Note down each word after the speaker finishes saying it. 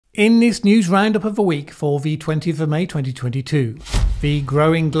In this news roundup of the week for the 20th of May 2022, the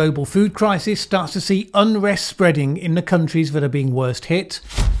growing global food crisis starts to see unrest spreading in the countries that are being worst hit.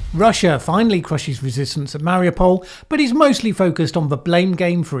 Russia finally crushes resistance at Mariupol, but is mostly focused on the blame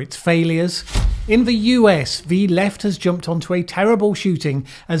game for its failures. In the US, the left has jumped onto a terrible shooting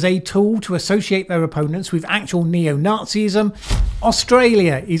as a tool to associate their opponents with actual neo-nazism.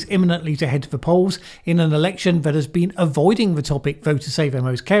 Australia is imminently to head to the polls in an election that has been avoiding the topic voters say they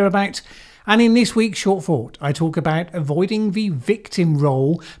most care about. And in this week's Short Thought, I talk about avoiding the victim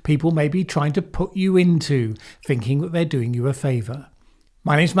role people may be trying to put you into, thinking that they're doing you a favour.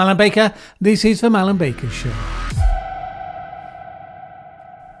 My name's Mallen Baker, this is the Mallen Baker Show.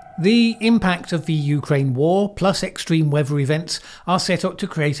 The impact of the Ukraine war plus extreme weather events are set up to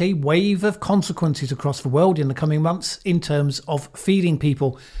create a wave of consequences across the world in the coming months in terms of feeding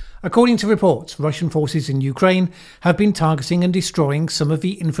people. According to reports, Russian forces in Ukraine have been targeting and destroying some of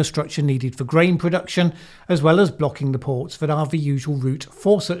the infrastructure needed for grain production, as well as blocking the ports that are the usual route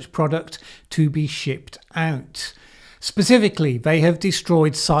for such product to be shipped out. Specifically, they have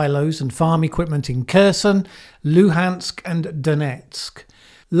destroyed silos and farm equipment in Kherson, Luhansk and Donetsk.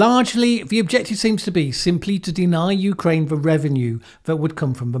 Largely, the objective seems to be simply to deny Ukraine the revenue that would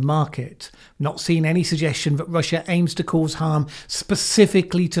come from the market. Not seeing any suggestion that Russia aims to cause harm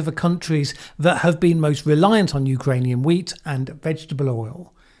specifically to the countries that have been most reliant on Ukrainian wheat and vegetable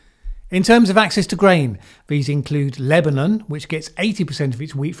oil. In terms of access to grain, these include Lebanon, which gets 80% of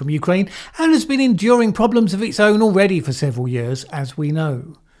its wheat from Ukraine and has been enduring problems of its own already for several years, as we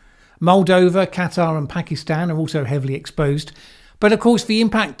know. Moldova, Qatar and Pakistan are also heavily exposed. But of course, the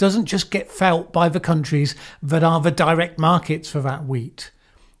impact doesn't just get felt by the countries that are the direct markets for that wheat.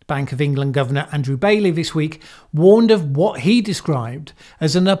 Bank of England Governor Andrew Bailey this week warned of what he described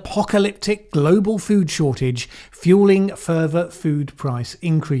as an apocalyptic global food shortage fueling further food price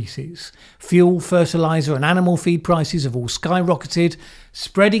increases. Fuel, fertiliser and animal feed prices have all skyrocketed,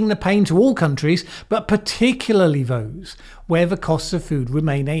 spreading the pain to all countries, but particularly those where the costs of food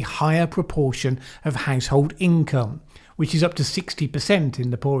remain a higher proportion of household income, which is up to 60%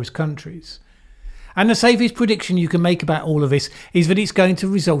 in the poorest countries. And the safest prediction you can make about all of this is that it's going to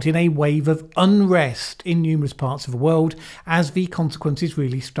result in a wave of unrest in numerous parts of the world as the consequences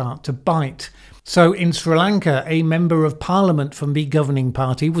really start to bite. So in Sri Lanka, a member of parliament from the governing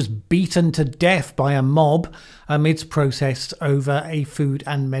party was beaten to death by a mob amidst protests over a food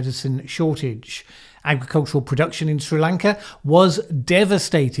and medicine shortage. Agricultural production in Sri Lanka was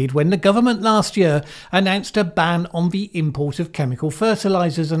devastated when the government last year announced a ban on the import of chemical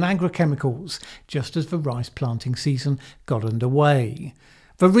fertilisers and agrochemicals, just as the rice planting season got underway.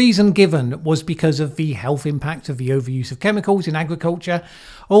 The reason given was because of the health impact of the overuse of chemicals in agriculture,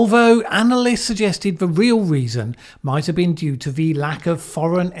 although analysts suggested the real reason might have been due to the lack of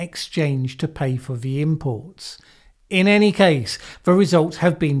foreign exchange to pay for the imports. In any case, the results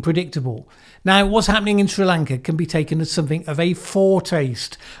have been predictable. Now, what's happening in Sri Lanka can be taken as something of a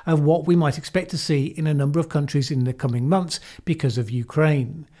foretaste of what we might expect to see in a number of countries in the coming months because of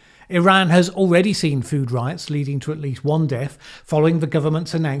Ukraine. Iran has already seen food riots leading to at least one death following the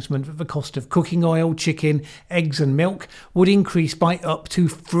government's announcement that the cost of cooking oil, chicken, eggs and milk would increase by up to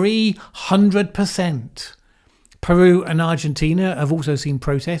 300%. Peru and Argentina have also seen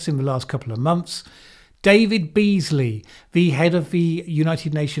protests in the last couple of months. David Beasley, the head of the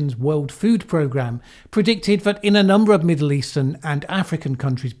United Nations World Food Programme, predicted that in a number of Middle Eastern and African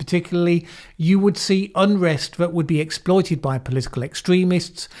countries particularly, you would see unrest that would be exploited by political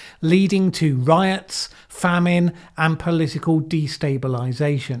extremists, leading to riots, famine and political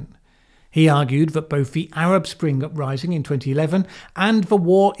destabilisation. He argued that both the Arab Spring uprising in 2011 and the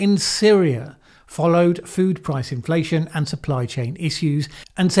war in Syria followed food price inflation and supply chain issues,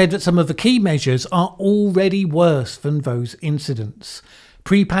 and said that some of the key measures are already worse than those incidents.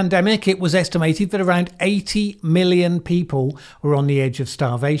 Pre-pandemic, it was estimated that around 80 million people were on the edge of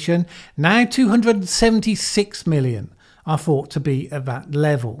starvation. Now 276 million are thought to be at that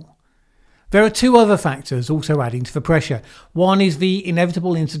level. There are two other factors also adding to the pressure. One is the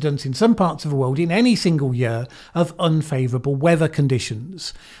inevitable incidence in some parts of the world in any single year of unfavourable weather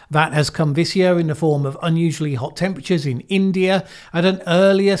conditions. That has come this year in the form of unusually hot temperatures in India at an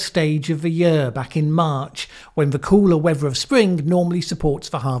earlier stage of the year, back in March, when the cooler weather of spring normally supports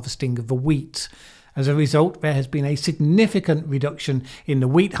the harvesting of the wheat. As a result, there has been a significant reduction in the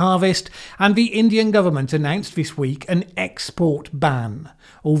wheat harvest, and the Indian government announced this week an export ban,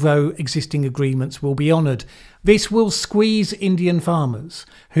 although existing agreements will be honoured. This will squeeze Indian farmers,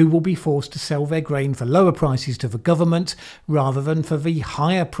 who will be forced to sell their grain for lower prices to the government rather than for the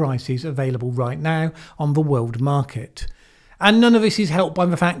higher prices available right now on the world market. And none of this is helped by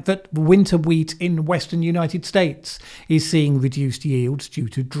the fact that winter wheat in western United States is seeing reduced yields due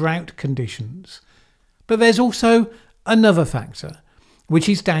to drought conditions. But there's also another factor, which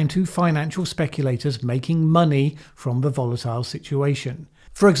is down to financial speculators making money from the volatile situation.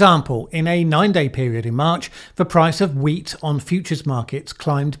 For example, in a 9-day period in March, the price of wheat on futures markets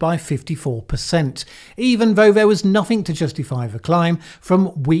climbed by 54%, even though there was nothing to justify the climb from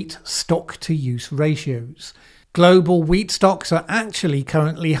wheat stock-to-use ratios. Global wheat stocks are actually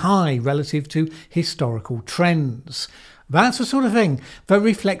currently high relative to historical trends. That's the sort of thing that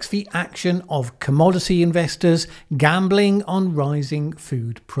reflects the action of commodity investors gambling on rising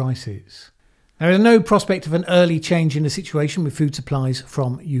food prices. There is no prospect of an early change in the situation with food supplies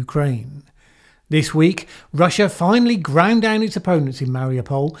from Ukraine. This week, Russia finally ground down its opponents in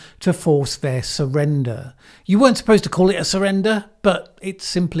Mariupol to force their surrender. You weren't supposed to call it a surrender, but it's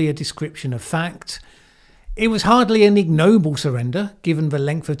simply a description of fact. It was hardly an ignoble surrender, given the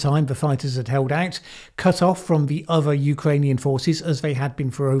length of time the fighters had held out, cut off from the other Ukrainian forces as they had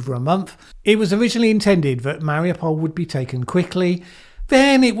been for over a month. It was originally intended that Mariupol would be taken quickly.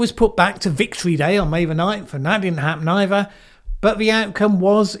 Then it was put back to Victory Day on May the 9th, and that didn't happen either. But the outcome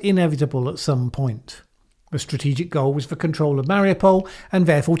was inevitable at some point. The strategic goal was for control of Mariupol, and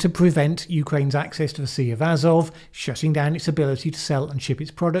therefore to prevent Ukraine's access to the Sea of Azov, shutting down its ability to sell and ship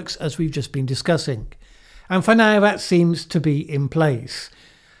its products, as we've just been discussing. And for now that seems to be in place.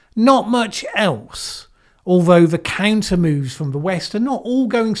 Not much else, although the counter moves from the West are not all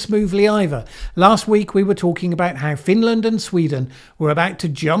going smoothly either. Last week we were talking about how Finland and Sweden were about to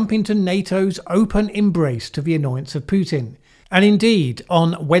jump into NATO's open embrace to the annoyance of Putin. And indeed,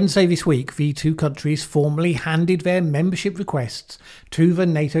 on Wednesday this week, the two countries formally handed their membership requests to the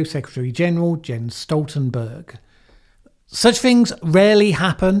NATO Secretary-General Jens Stoltenberg. Such things rarely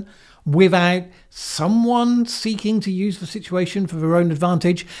happen without someone seeking to use the situation for their own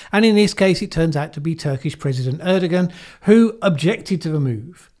advantage, and in this case it turns out to be Turkish President Erdogan, who objected to the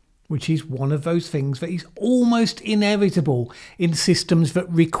move, which is one of those things that is almost inevitable in systems that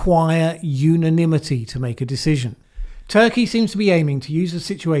require unanimity to make a decision. Turkey seems to be aiming to use the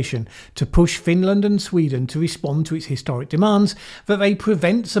situation to push Finland and Sweden to respond to its historic demands that they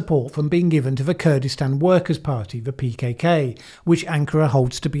prevent support from being given to the Kurdistan Workers' Party, the PKK, which Ankara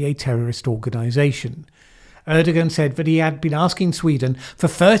holds to be a terrorist organisation. Erdogan said that he had been asking Sweden for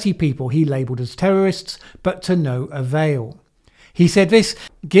 30 people he labelled as terrorists, but to no avail. He said this,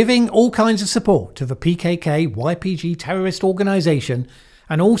 giving all kinds of support to the PKK-YPG terrorist organisation,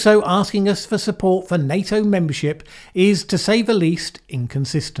 and also asking us for support for NATO membership is, to say the least,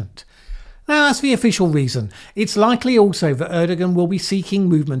 inconsistent. Now, that's the official reason. It's likely also that Erdogan will be seeking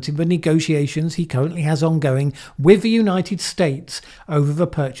movement in the negotiations he currently has ongoing with the United States over the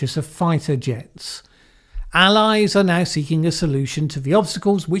purchase of fighter jets. Allies are now seeking a solution to the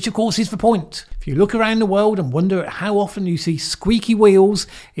obstacles, which of course is the point. If you look around the world and wonder at how often you see squeaky wheels,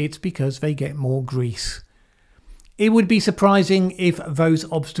 it's because they get more grease. It would be surprising if those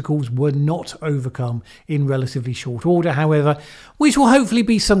obstacles were not overcome in relatively short order, however, which will hopefully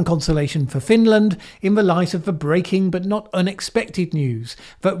be some consolation for Finland in the light of the breaking but not unexpected news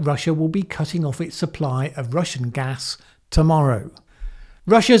that Russia will be cutting off its supply of Russian gas tomorrow.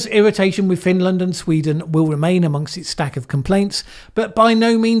 Russia's irritation with Finland and Sweden will remain amongst its stack of complaints, but by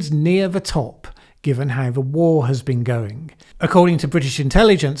no means near the top, given how the war has been going. According to British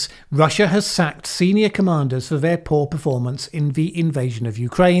intelligence, Russia has sacked senior commanders for their poor performance in the invasion of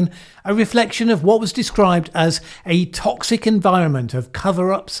Ukraine, a reflection of what was described as a toxic environment of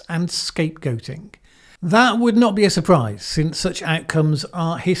cover-ups and scapegoating. That would not be a surprise, since such outcomes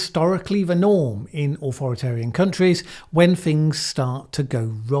are historically the norm in authoritarian countries when things start to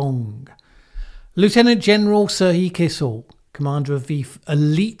go wrong. Lieutenant General Serhiy Kisel, commander of the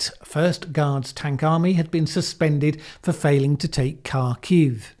elite 1st Guards Tank Army, had been suspended for failing to take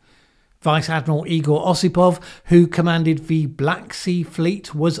Kharkiv. Vice Admiral Igor Osipov, who commanded the Black Sea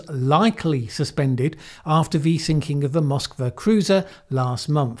Fleet, was likely suspended after the sinking of the Moskva cruiser last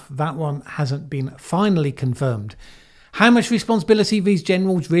month. That one hasn't been finally confirmed. How much responsibility these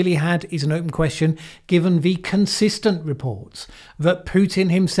generals really had is an open question, given the consistent reports that Putin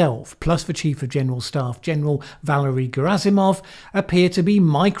himself, plus the Chief of General Staff, General Valery Gerasimov, appear to be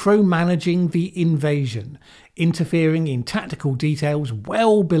micromanaging the invasion, interfering in tactical details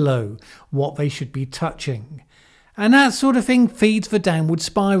well below what they should be touching. And that sort of thing feeds the downward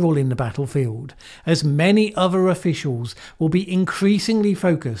spiral in the battlefield, as many other officials will be increasingly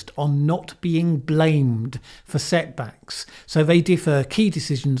focused on not being blamed for setbacks, so they defer key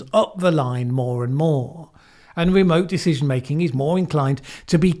decisions up the line more and more. And remote decision-making is more inclined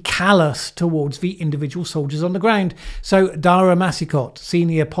to be callous towards the individual soldiers on the ground. So Dara Masicot,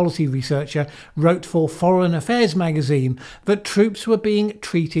 senior policy researcher, wrote for Foreign Affairs magazine that troops were being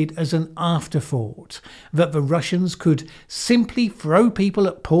treated as an afterthought, that the Russians could simply throw people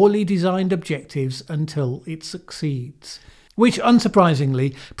at poorly designed objectives until it succeeds, which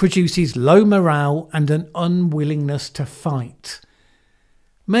unsurprisingly produces low morale and an unwillingness to fight.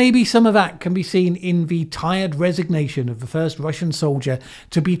 Maybe some of that can be seen in the tired resignation of the first Russian soldier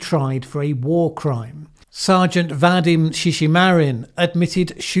to be tried for a war crime. Sergeant Vadim Shishimarin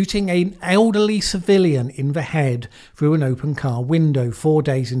admitted shooting an elderly civilian in the head through an open car window 4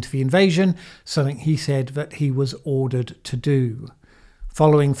 days into the invasion, something he said that he was ordered to do.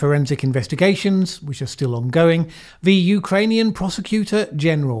 Following forensic investigations, which are still ongoing, the Ukrainian Prosecutor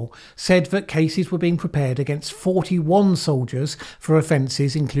General said that cases were being prepared against 41 soldiers for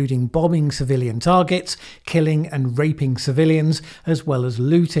offences including bombing civilian targets, killing and raping civilians, as well as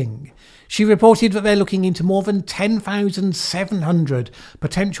looting. She reported that they're looking into more than 10,700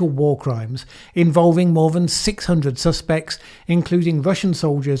 potential war crimes involving more than 600 suspects, including Russian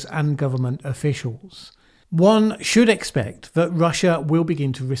soldiers and government officials. One should expect that Russia will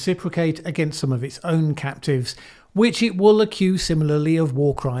begin to reciprocate against some of its own captives, which it will accuse similarly of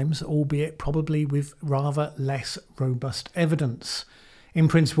war crimes, albeit probably with rather less robust evidence. In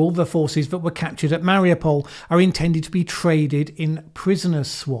principle, the forces that were captured at Mariupol are intended to be traded in prisoner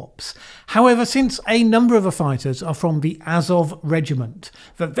swaps. However, since a number of the fighters are from the Azov regiment,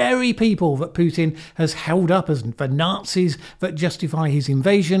 the very people that Putin has held up as the Nazis that justify his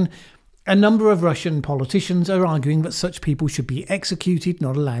invasion, a number of Russian politicians are arguing that such people should be executed,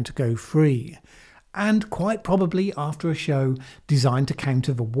 not allowed to go free. And quite probably after a show designed to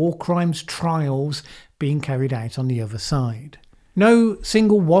counter the war crimes trials being carried out on the other side. No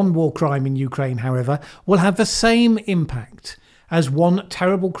single one war crime in Ukraine, however, will have the same impact as one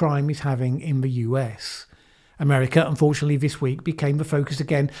terrible crime is having in the US. America, unfortunately, this week became the focus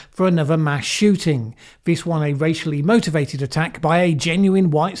again for another mass shooting, this one a racially motivated attack by a genuine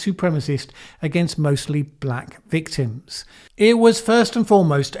white supremacist against mostly black victims. It was first and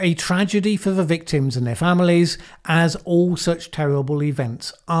foremost a tragedy for the victims and their families, as all such terrible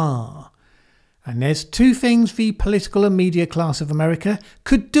events are. And there's two things the political and media class of America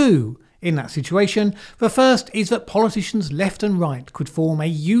could do in that situation. The first is that politicians left and right could form a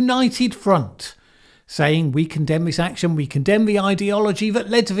united front, saying we condemn this action, we condemn the ideology that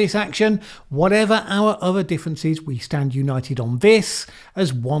led to this action, whatever our other differences, we stand united on this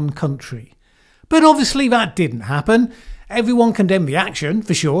as one country. But obviously that didn't happen. Everyone condemned the action,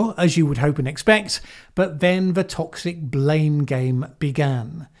 for sure, as you would hope and expect, but then the toxic blame game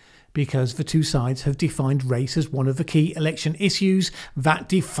began, because the two sides have defined race as one of the key election issues that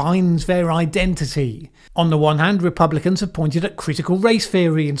defines their identity. On the one hand, Republicans have pointed at critical race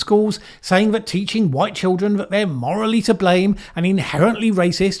theory in schools, saying that teaching white children that they're morally to blame and inherently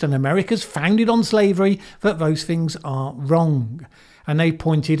racist and America's founded on slavery, that those things are wrong. And they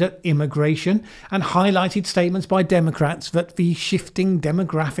pointed at immigration and highlighted statements by Democrats that the shifting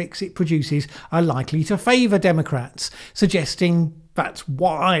demographics it produces are likely to favour Democrats, suggesting that's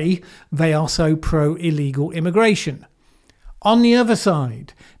why they are so pro-illegal immigration. On the other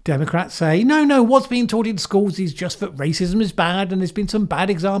side, Democrats say, no, what's being taught in schools is just that racism is bad and there's been some bad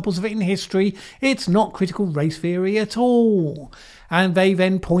examples of it in history. It's not critical race theory at all. And they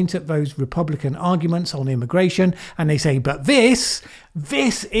then point at those Republican arguments on immigration and they say, but this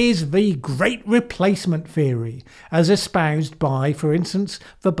is the great replacement theory, as espoused by, for instance,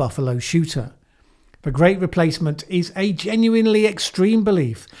 the Buffalo shooter. The Great Replacement is a genuinely extreme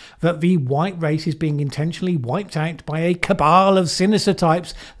belief that the white race is being intentionally wiped out by a cabal of sinister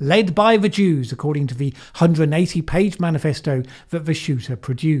types led by the Jews, according to the 180-page manifesto that the shooter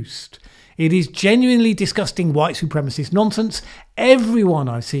produced. It is genuinely disgusting white supremacist nonsense. Everyone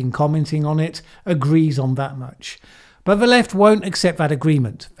I've seen commenting on it agrees on that much. But the left won't accept that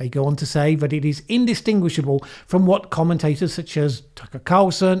agreement. They go on to say that it is indistinguishable from what commentators such as Tucker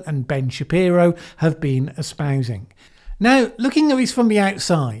Carlson and Ben Shapiro have been espousing. Now, looking at this from the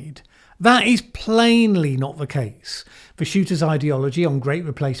outside, that is plainly not the case. The shooter's ideology on Great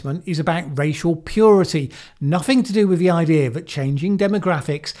Replacement is about racial purity, nothing to do with the idea that changing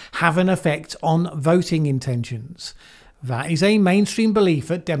demographics have an effect on voting intentions. That is a mainstream belief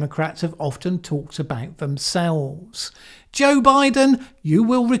that Democrats have often talked about themselves. Joe Biden, you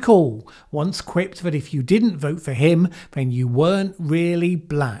will recall, once quipped that if you didn't vote for him, then you weren't really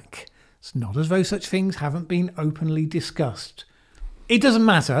black. It's not as though such things haven't been openly discussed. It doesn't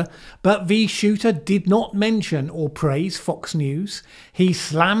matter, but the shooter did not mention or praise Fox News. He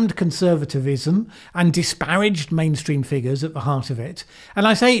slammed conservatism and disparaged mainstream figures at the heart of it. And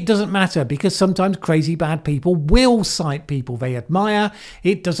I say it doesn't matter because sometimes crazy bad people will cite people they admire.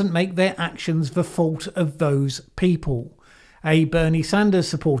 It doesn't make their actions the fault of those people. A Bernie Sanders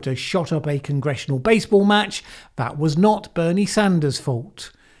supporter shot up a congressional baseball match. That was not Bernie Sanders'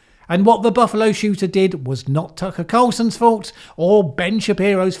 fault. And what the Buffalo shooter did was not Tucker Carlson's fault, or Ben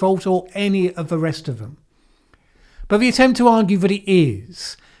Shapiro's fault, or any of the rest of them. But the attempt to argue that it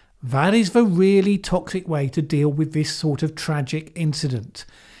is, that is the really toxic way to deal with this sort of tragic incident.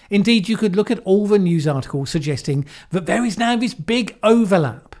 Indeed, you could look at all the news articles suggesting that there is now this big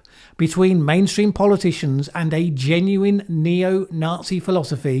overlap between mainstream politicians and a genuine neo-Nazi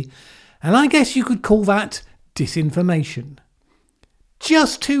philosophy, and I guess you could call that disinformation.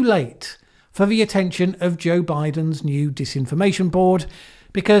 Just too late for the attention of Joe Biden's new disinformation board,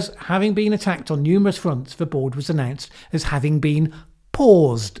 because having been attacked on numerous fronts, the board was announced as having been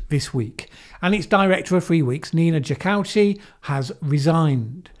paused this week, and its director of 3 weeks, Nina Jakauchi, has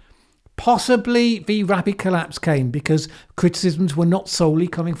resigned. Possibly the rapid collapse came because criticisms were not solely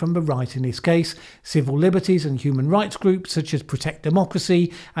coming from the right in this case. Civil liberties and human rights groups such as Protect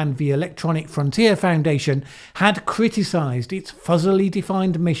Democracy and the Electronic Frontier Foundation had criticised its fuzzily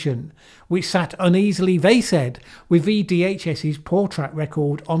defined mission, which sat uneasily, they said, with the DHS's poor track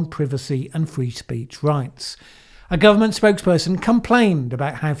record on privacy and free speech rights. A government spokesperson complained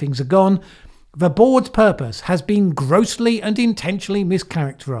about how things had gone. The board's purpose has been grossly and intentionally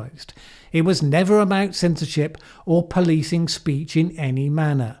mischaracterised. It was never about censorship or policing speech in any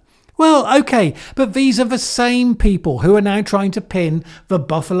manner. Well, okay, but these are the same people who are now trying to pin the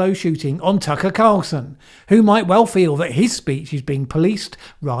Buffalo shooting on Tucker Carlson, who might well feel that his speech is being policed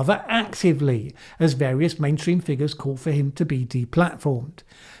rather actively, as various mainstream figures call for him to be deplatformed.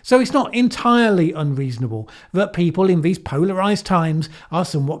 So it's not entirely unreasonable that people in these polarised times are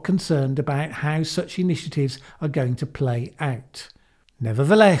somewhat concerned about how such initiatives are going to play out.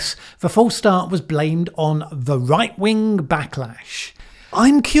 Nevertheless, the false start was blamed on the right-wing backlash.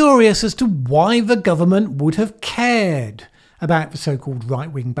 I'm curious as to why the government would have cared about the so-called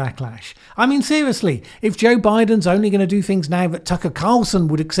right-wing backlash. I mean, seriously, if Joe Biden's only going to do things now that Tucker Carlson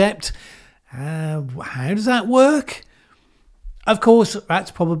would accept, how does that work? Of course,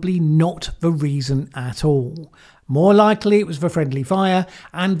 that's probably not the reason at all. More likely it was the friendly fire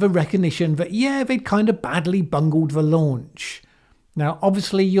and the recognition that, yeah, they'd kind of badly bungled the launch. Now,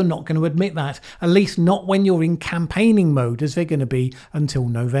 obviously, you're not going to admit that, at least not when you're in campaigning mode, as they're going to be until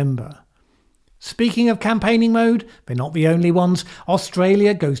November. Speaking of campaigning mode, they're not the only ones.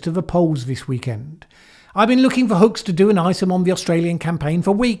 Australia goes to the polls this weekend. I've been looking for hooks to do an item on the Australian campaign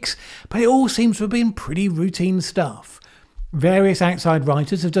for weeks, but it all seems to have been pretty routine stuff. Various outside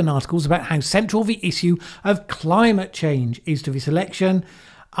writers have done articles about how central the issue of climate change is to this election.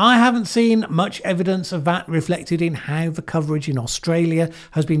 I haven't seen much evidence of that reflected in how the coverage in Australia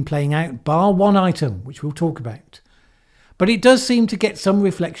has been playing out, bar one item, which we'll talk about. But it does seem to get some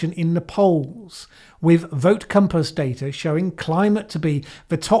reflection in the polls, with Vote Compass data showing climate to be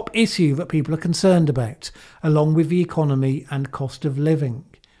the top issue that people are concerned about, along with the economy and cost of living.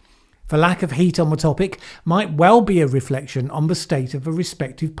 The lack of heat on the topic might well be a reflection on the state of the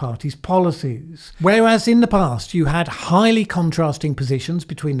respective parties' policies. Whereas in the past you had highly contrasting positions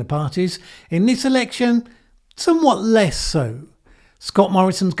between the parties, in this election, somewhat less so. Scott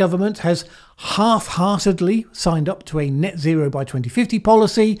Morrison's government has half-heartedly signed up to a net zero by 2050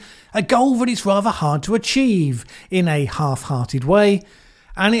 policy, a goal that is rather hard to achieve in a half-hearted way,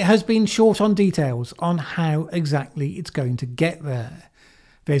 and it has been short on details on how exactly it's going to get there.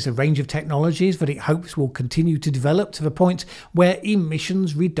 There's a range of technologies that it hopes will continue to develop to the point where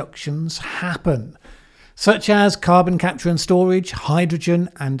emissions reductions happen, such as carbon capture and storage, hydrogen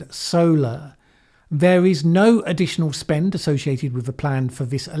and solar. There is no additional spend associated with the plan for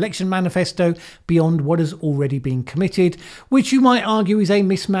this election manifesto beyond what has already been committed, which you might argue is a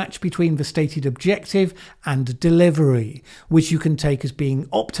mismatch between the stated objective and delivery, which you can take as being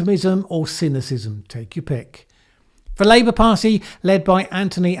optimism or cynicism, take your pick. The Labour Party, led by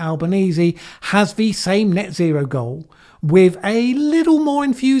Anthony Albanese, has the same net zero goal with a little more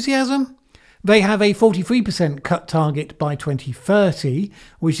enthusiasm. They have a 43% cut target by 2030,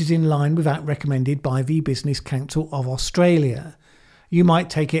 which is in line with that recommended by the Business Council of Australia. You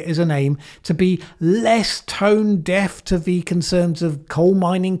might take it as an aim to be less tone deaf to the concerns of coal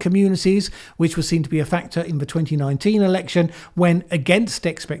mining communities, which was seen to be a factor in the 2019 election when, against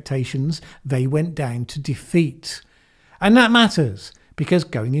expectations, they went down to defeat. And that matters, because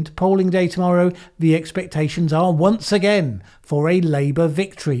going into polling day tomorrow, the expectations are once again for a Labour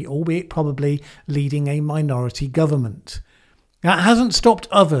victory, albeit probably leading a minority government. That hasn't stopped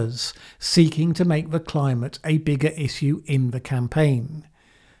others seeking to make the climate a bigger issue in the campaign.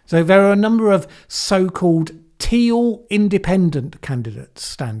 So there are a number of so-called teal independent candidates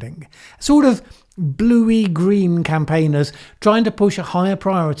standing, sort of bluey-green campaigners trying to push a higher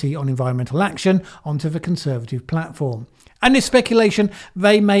priority on environmental action onto the Conservative platform. And there's speculation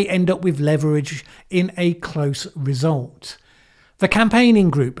they may end up with leverage in a close result. The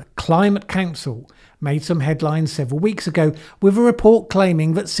campaigning group Climate Council made some headlines several weeks ago with a report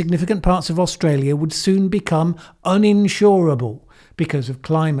claiming that significant parts of Australia would soon become uninsurable because of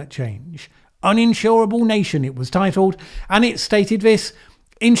climate change. Uninsurable Nation, it was titled, and it stated this: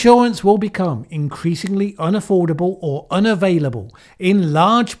 insurance will become increasingly unaffordable or unavailable in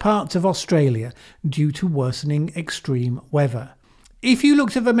large parts of Australia due to worsening extreme weather. If you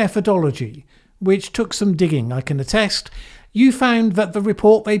looked at the methodology, which took some digging, I can attest, you found that the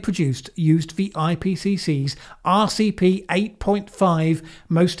report they produced used the IPCC's RCP 8.5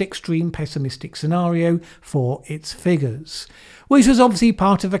 most extreme pessimistic scenario for its figures, which was obviously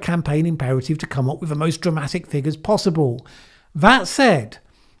part of a campaign imperative to come up with the most dramatic figures possible. That said,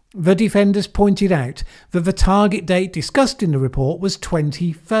 the defenders pointed out that the target date discussed in the report was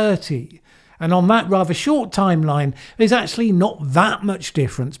 2030. And on that rather short timeline, there's actually not that much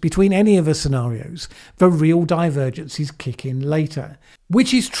difference between any of the scenarios. The real divergences kick in later.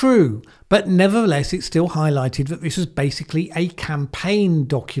 Which is true, but nevertheless it still highlighted that this was basically a campaign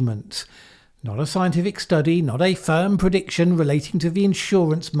document. Not a scientific study, not a firm prediction relating to the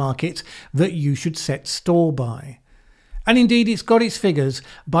insurance market that you should set store by. And indeed it's got its figures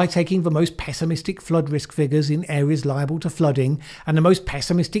by taking the most pessimistic flood risk figures in areas liable to flooding and the most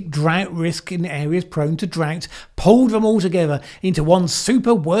pessimistic drought risk in areas prone to drought, pulled them all together into one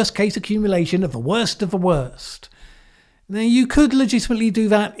super worst case accumulation of the worst of the worst. Now you could legitimately do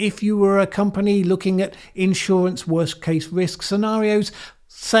that if you were a company looking at insurance worst case risk scenarios,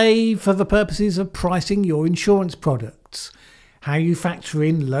 say for the purposes of pricing your insurance products. How you factor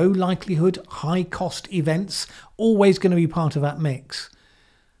in low likelihood, high cost events, always going to be part of that mix.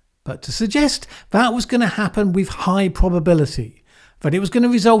 But to suggest that was going to happen with high probability, that it was going to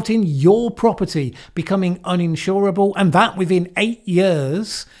result in your property becoming uninsurable and that within 8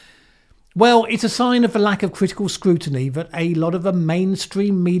 years, well, it's a sign of the lack of critical scrutiny that a lot of the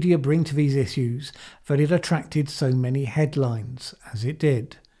mainstream media bring to these issues, that it attracted so many headlines as it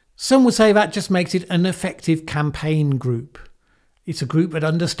did. Some would say that just makes it an effective campaign group. It's a group that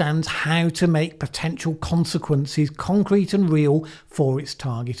understands how to make potential consequences concrete and real for its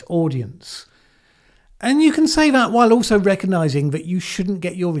target audience. And you can say that while also recognising that you shouldn't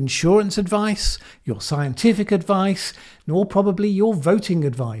get your insurance advice, your scientific advice, nor probably your voting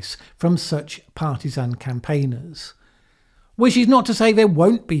advice from such partisan campaigners. Which is not to say there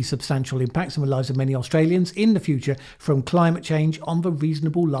won't be substantial impacts on the lives of many Australians in the future from climate change on the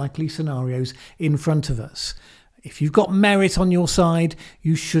reasonable likely scenarios in front of us. If you've got merit on your side,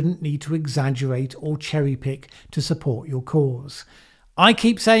 you shouldn't need to exaggerate or cherry pick to support your cause. I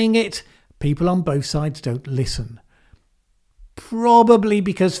keep saying it, people on both sides don't listen. Probably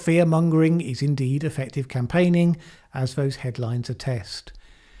because fear-mongering is indeed effective campaigning, as those headlines attest.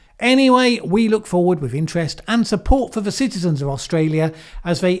 Anyway, we look forward with interest and support for the citizens of Australia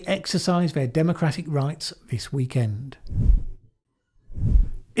as they exercise their democratic rights this weekend.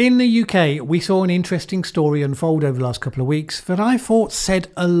 In the UK, we saw an interesting story unfold over the last couple of weeks that I thought said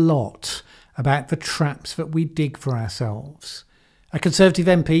a lot about the traps that we dig for ourselves. A Conservative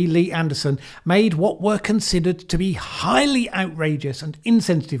MP, Lee Anderson, made what were considered to be highly outrageous and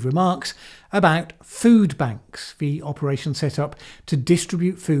insensitive remarks about food banks, the operation set up to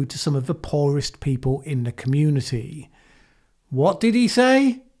distribute food to some of the poorest people in the community. What did he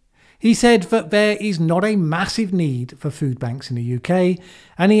say? He said that there is not a massive need for food banks in the UK,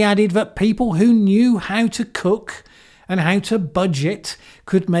 and he added that people who knew how to cook and how to budget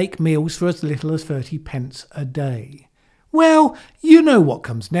could make meals for as little as 30 pence a day. Well, you know what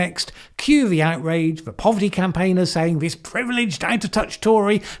comes next. Cue the outrage, the poverty campaigners saying this privileged, out-of-touch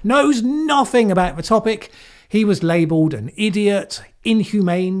Tory knows nothing about the topic. He was labelled an idiot,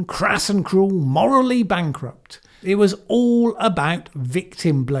 inhumane, crass and cruel, morally bankrupt. It was all about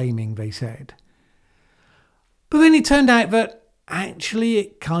victim blaming, they said. But then it turned out that actually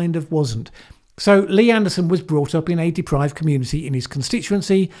it kind of wasn't. So Lee Anderson was brought up in a deprived community in his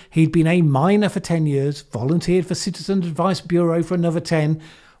constituency. He'd been a miner for 10 years, volunteered for Citizen Advice Bureau for another 10,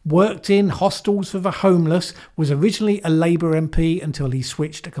 worked in hostels for the homeless, was originally a Labour MP until he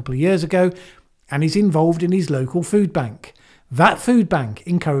switched a couple of years ago, and is involved in his local food bank. That food bank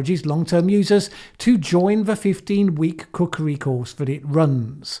encourages long-term users to join the 15-week cookery course that it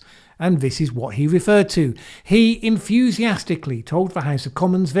runs. And this is what he referred to. He enthusiastically told the House of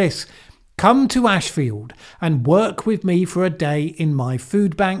Commons this: "Come to Ashfield and work with me for a day in my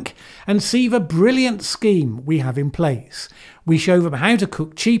food bank and see the brilliant scheme we have in place. We show them how to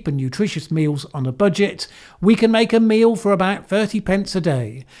cook cheap and nutritious meals on a budget. We can make a meal for about 30 pence a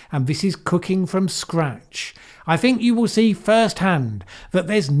day, and this is cooking from scratch. I think you will see firsthand that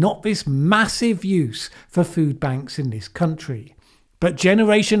there's not this massive use for food banks in this country. But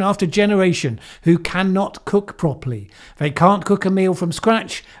generation after generation who cannot cook properly. They can't cook a meal from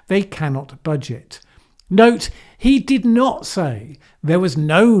scratch. They cannot budget." Note, he did not say there was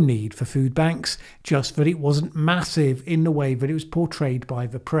no need for food banks, just that it wasn't massive in the way that it was portrayed by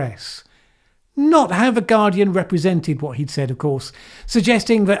the press. Not how the Guardian represented what he'd said, of course,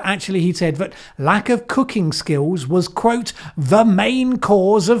 suggesting that actually he'd said that lack of cooking skills was, quote, "the main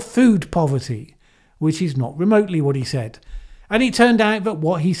cause of food poverty," which is not remotely what he said. And it turned out that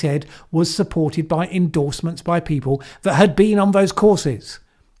what he said was supported by endorsements by people that had been on those courses.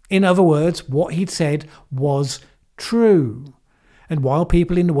 In other words, what he'd said was true. And while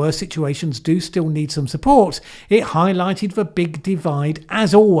people in the worst situations do still need some support, it highlighted the big divide,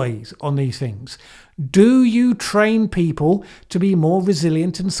 as always, on these things. Do you train people to be more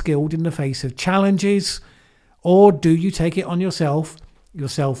resilient and skilled in the face of challenges? Or do you take it on yourself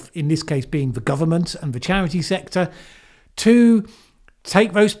in this case being the government and the charity sector, to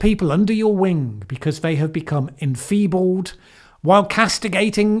take those people under your wing because they have become enfeebled, while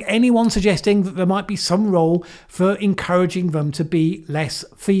castigating anyone suggesting that there might be some role for encouraging them to be less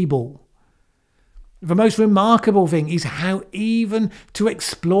feeble? The most remarkable thing is how even to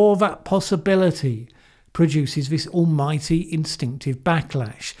explore that possibility produces this almighty instinctive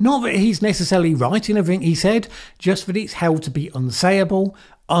backlash. Not that he's necessarily right in everything he said, just that it's held to be unsayable,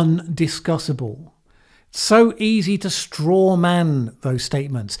 undiscussable. So easy to straw man those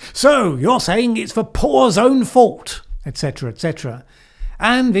statements. "So you're saying it's the poor's own fault," etc., etc.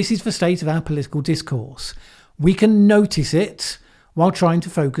 And this is the state of our political discourse. We can notice it while trying to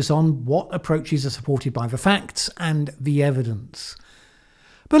focus on what approaches are supported by the facts and the evidence.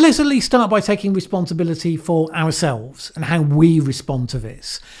 But let's at least start by taking responsibility for ourselves and how we respond to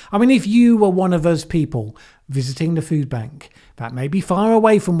this. I mean, if you were one of those people visiting the food bank, that may be far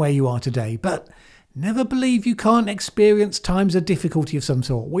away from where you are today, but never believe you can't experience times of difficulty of some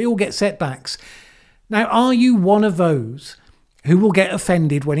sort. We all get setbacks. Now, are you one of those who will get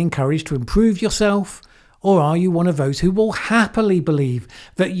offended when encouraged to improve yourself? Or are you one of those who will happily believe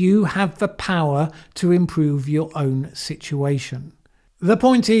that you have the power to improve your own situation? The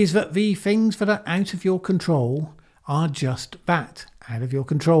point is that the things that are out of your control are just that, out of your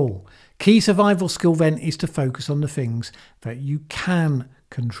control. Key survival skill then is to focus on the things that you can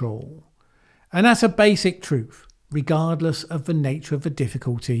control. And that's a basic truth, regardless of the nature of the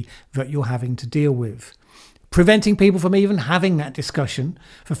difficulty that you're having to deal with. Preventing people from even having that discussion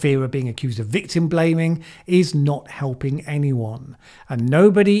for fear of being accused of victim blaming is not helping anyone. And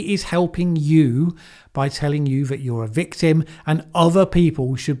nobody is helping you by telling you that you're a victim and other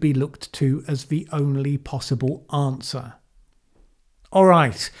people should be looked to as the only possible answer. All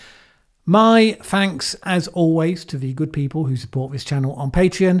right. My thanks, as always, to the good people who support this channel on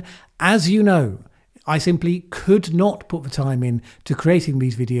Patreon. As you know, I simply could not put the time in to creating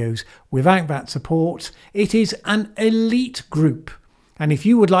these videos without that support. It is an elite group. And if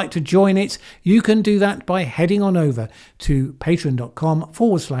you would like to join it, you can do that by heading on over to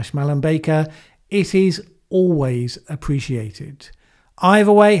patreon.com/Mallen Baker. It is always appreciated.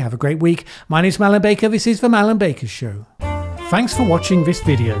 Either way, have a great week. My name is Mallen Baker. This is the Mallen Baker Show. Thanks for watching this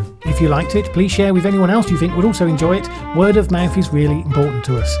video. If you liked it, please share with anyone else you think would also enjoy it. Word of mouth is really important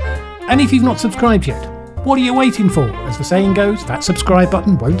to us. And if you've not subscribed yet, what are you waiting for? As the saying goes, that subscribe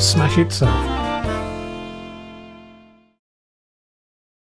button won't smash itself.